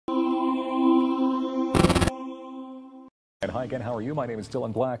And hi again, how are you? My name is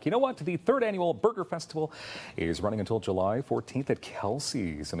Dylan Black. You know what? The third annual Burger Festival is running until July 14th at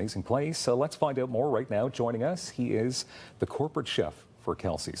Kelseys. Amazing place. So let's find out more right now. Joining us, he is the corporate chef for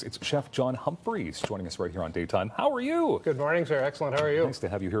Kelseys. It's Chef John Humphreys joining us right here on Daytime. How are you? Good morning, sir. Excellent. How are you? Nice to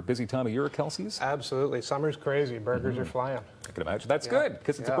have you here. Busy time of year at Kelseys? Absolutely. Summer's crazy. Burgers are flying. I can imagine. That's good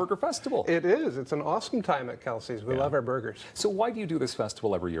because it's a burger festival. It is. It's an awesome time at Kelseys. We love our burgers. So why do you do this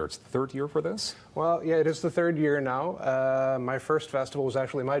festival every year? It's the third year for this? Well, yeah, it is the third year now. My first festival was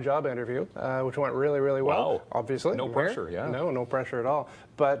actually my job interview, which went really, really well. Wow. Obviously. No pressure, yeah. No pressure at all.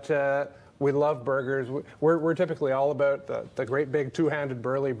 But we love burgers. We're typically all about the great big two-handed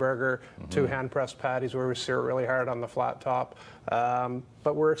burly burger, two hand-pressed patties where we sear it really hard on the flat top.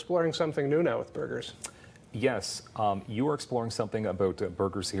 But we're exploring something new now with burgers. Yes, you are exploring something about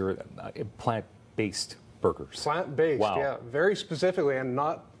burgers here, plant-based burgers. Plant-based, yeah, very specifically, and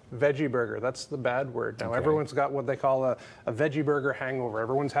not veggie burger. That's the bad word. Now everyone's got what they call a veggie burger hangover.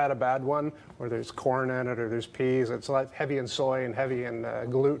 Everyone's had a bad one where there's corn in it or there's peas. It's like heavy in soy and heavy in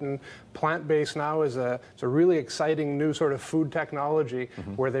gluten. Plant-based now is it's a really exciting new sort of food technology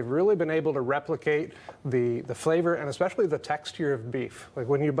where they've really been able to replicate the flavor and especially the texture of beef. Like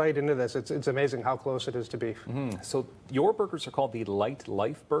when you bite into this, it's amazing how close it is to beef. So your burgers are called the Light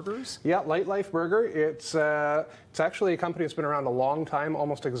Life Burgers? Yeah, Light Life Burger. It's actually a company that's been around a long time,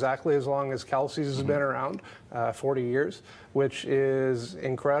 almost exactly as long as Kelseys has been around, 40 years, which is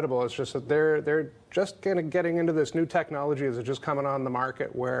incredible. It's just that they're just kind of getting into this new technology as it's just coming on the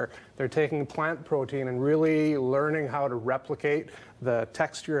market where they're taking plant protein and really learning how to replicate the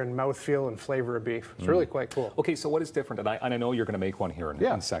texture and mouthfeel and flavor of beef. It's really quite cool. Okay, so what is different, and I know you're going to make one here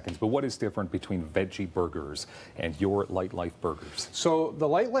in seconds, but what is different between veggie burgers and your Light Life Burgers? So the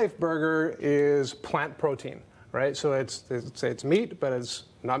Light Life Burger is plant protein. Right, so it's meat, but it's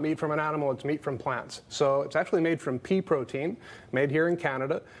not meat from an animal, it's meat from plants. So it's actually made from pea protein, made here in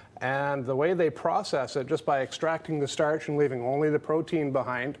Canada, and the way they process it, just by extracting the starch and leaving only the protein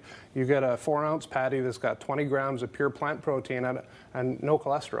behind, you get a 4-ounce patty that's got 20 grams of pure plant protein in it and no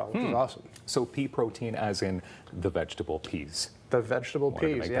cholesterol, which is awesome. So pea protein as in the vegetable peas? The vegetable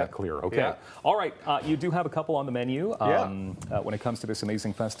peas, to make that clear. Okay. All right. You do have a couple on the menu when it comes to this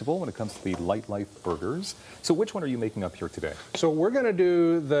amazing festival, when it comes to the Light Life Burgers. So which one are you making up here today? So we're going to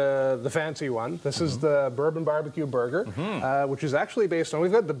do the fancy one. This is the bourbon barbecue burger, which is actually based on,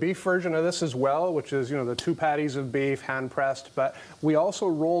 we've got the beef version of this as well, which is, the 2 patties of beef, hand-pressed, but we also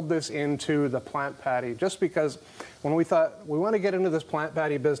rolled this into the plant patty just because when we thought, we want to get into this plant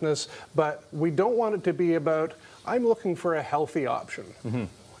patty business, but we don't want it to be about, I'm looking for a healthy option.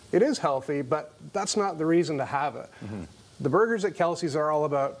 It is healthy, but that's not the reason to have it. The burgers at Kelseys are all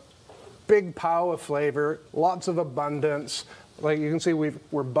about big pow of flavor, lots of abundance. Like you can see,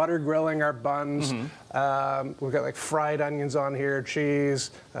 we're butter grilling our buns. We've got like fried onions on here,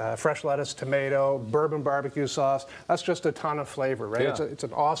 cheese, fresh lettuce, tomato, bourbon barbecue sauce. That's just a ton of flavor, right? It's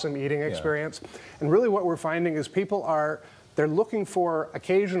an awesome eating experience. And really what we're finding is people they're looking for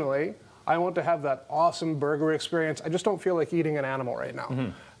occasionally, I want to have that awesome burger experience. I just don't feel like eating an animal right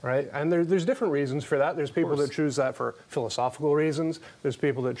now, right? And there's different reasons for that. There's people that choose that for philosophical reasons. There's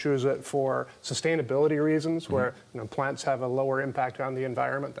people that choose it for sustainability reasons, where plants have a lower impact on the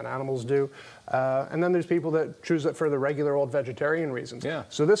environment than animals do. And then there's people that choose it for the regular old vegetarian reasons.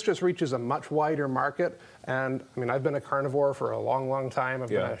 So this just reaches a much wider market. And I mean, I've been a carnivore for a long, long time. I've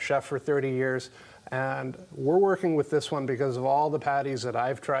been a chef for 30 years. And we're working with this one because of all the patties that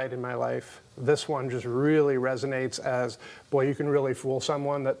I've tried in my life. This one just really resonates as, boy, you can really fool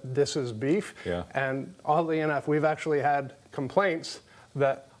someone that this is beef. And oddly enough, we've actually had complaints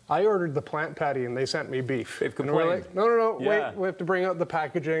that I ordered the plant patty and they sent me beef. They've complained. And we're like, no, wait, we have to bring out the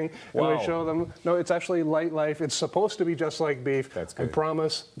packaging and we show them, no, it's actually Light Life. It's supposed to be just like beef. That's good. I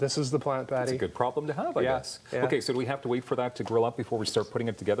promise, this is the plant patty. It's a good problem to have, I guess. Okay, so do we have to wait for that to grill up before we start putting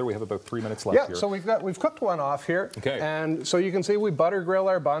it together? We have about 3 minutes left here. So we've cooked one off here. And so you can see we butter grill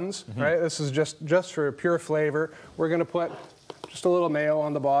our buns, right? This is just for pure flavor. We're gonna put just a little mayo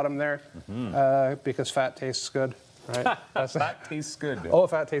on the bottom there because fat tastes good. Right? Fat tastes good. Oh,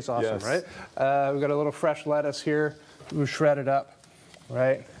 fat tastes awesome, right? We've got a little fresh lettuce here. We shred it up,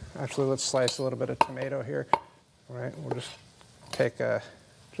 right? Actually, let's slice a little bit of tomato here, right? We'll just take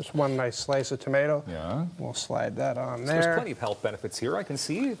just one nice slice of tomato. We'll slide that on there. There's plenty of health benefits here. I can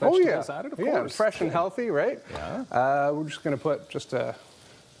see vegetables added, of course. Fresh and healthy, right? We're just going to put just a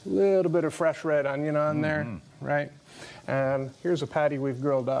little bit of fresh red onion on there, right? And here's a patty we've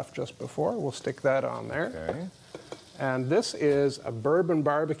grilled off just before. We'll stick that on there. And this is a bourbon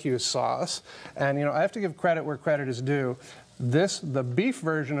barbecue sauce. And I have to give credit where credit is due. The beef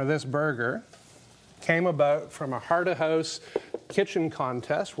version of this burger came about from a heart-of-house kitchen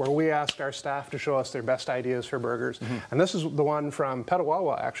contest where we asked our staff to show us their best ideas for burgers. And this is the one from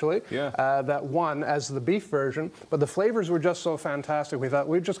Petawawa, actually, that won as the beef version. But the flavors were just so fantastic, we thought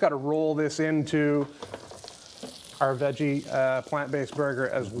we've just got to roll this into our veggie plant-based burger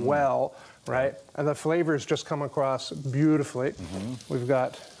as well, right? And the flavors just come across beautifully. We've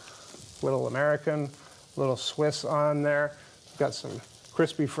got little American, little Swiss on there. We've got some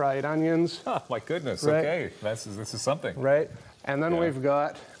crispy fried onions. Oh, my goodness. Right. Okay. This is something. Right. And then we've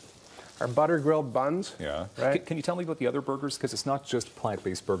got our butter grilled buns. Yeah. Right. Can you tell me about the other burgers? Because it's not just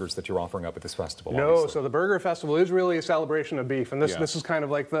plant-based burgers that you're offering up at this festival. No, obviously. so the Burger Festival is really a celebration of beef, and this is kind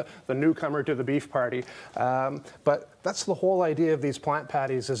of like the newcomer to the beef party. But that's the whole idea of these plant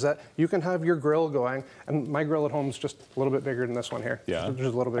patties, is that you can have your grill going, and my grill at home is just a little bit bigger than this one here. Yeah.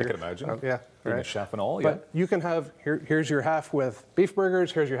 Just a little bigger. I can imagine. Yeah. Being Right. a chef and all, But you can have, here's your half with beef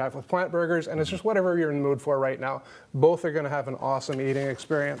burgers, here's your half with plant burgers, and it's just whatever you're in the mood for right now. Both are going to have an awesome eating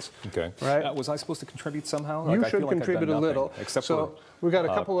experience. Okay. Right? Was I supposed to contribute somehow? You Like, I should feel like I've contribute done a little. nothing, except so for, we've got a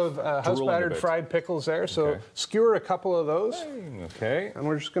couple of drooling a house-battered bit. fried pickles there, so Okay. skewer a couple of those. Okay. And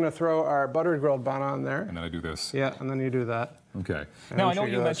we're just going to throw our buttered grilled bun on there. And then I do this. Yeah, and then you do that. Okay. And Now, I I'm know sure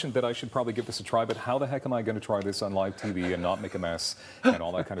you you mentioned that I should probably give this a try, but how the heck am I going to try this on live TV and not make a mess and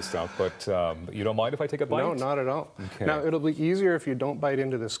all that kind of stuff? But you don't mind if I take a bite? No, not at all. Okay. Now, it'll be easier if you don't bite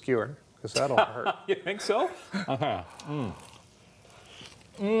into the skewer, because that'll hurt. You think so?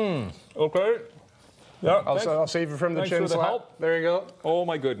 Okay. Yeah. I'll save it from the thanks chin for the slap. help. There you go. Oh,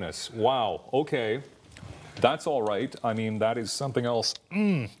 my goodness. Wow. Okay. That's all right. I mean, that is something else.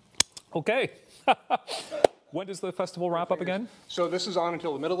 Okay. When does the festival wrap up again? So this is on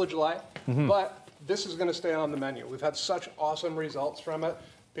until the middle of July, but this is going to stay on the menu. We've had such awesome results from it.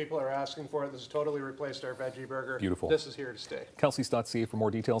 People are asking for it. This has totally replaced our veggie burger. Beautiful. This is here to stay. Kelseys.ca for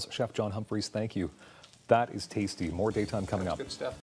more details. Chef John Humphreys, thank you. That is tasty. More daytime coming up. Good stuff.